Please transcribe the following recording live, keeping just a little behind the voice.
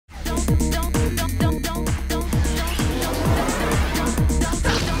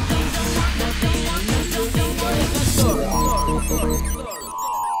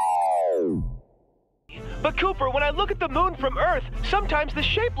Cooper, when I look at the moon from Earth, sometimes the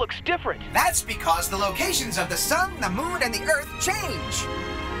shape looks different. That's because the locations of the sun, the moon, and the Earth change.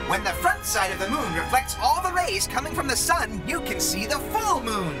 When the front side of the moon reflects all the rays coming from the sun, you can see the full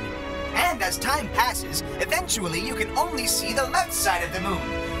moon. And as time passes, eventually you can only see the left side of the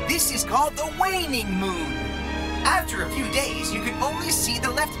moon. This is called the waning moon. After a few days, you can only see the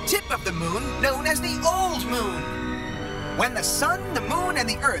left tip of the moon, known as the old moon. When the sun, the moon, and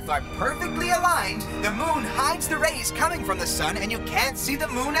the Earth are perfectly aligned, the moon hides the rays coming from the sun and you can't see the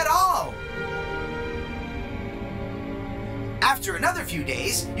moon at all. After another few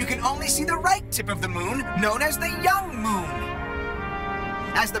days, you can only see the right tip of the moon, known as the young moon.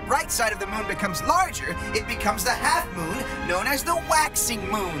 As the bright side of the moon becomes larger, it becomes the half moon, known as the waxing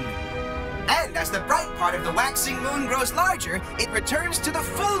moon. And as the bright part of the waxing moon grows larger, it returns to the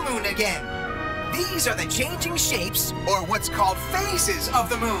full moon again. These are the changing shapes, or what's called phases, of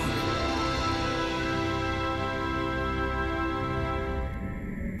the moon.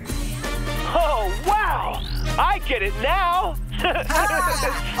 Oh, wow! I get it now!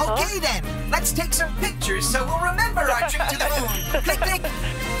 Okay then, let's take some pictures so we'll remember our trip to the moon. Click, click.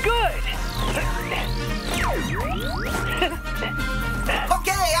 Good!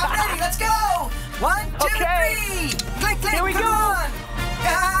 Okay, I'm ready, let's go! 1, 2, Okay. 3! Click, click, Here we come go. on!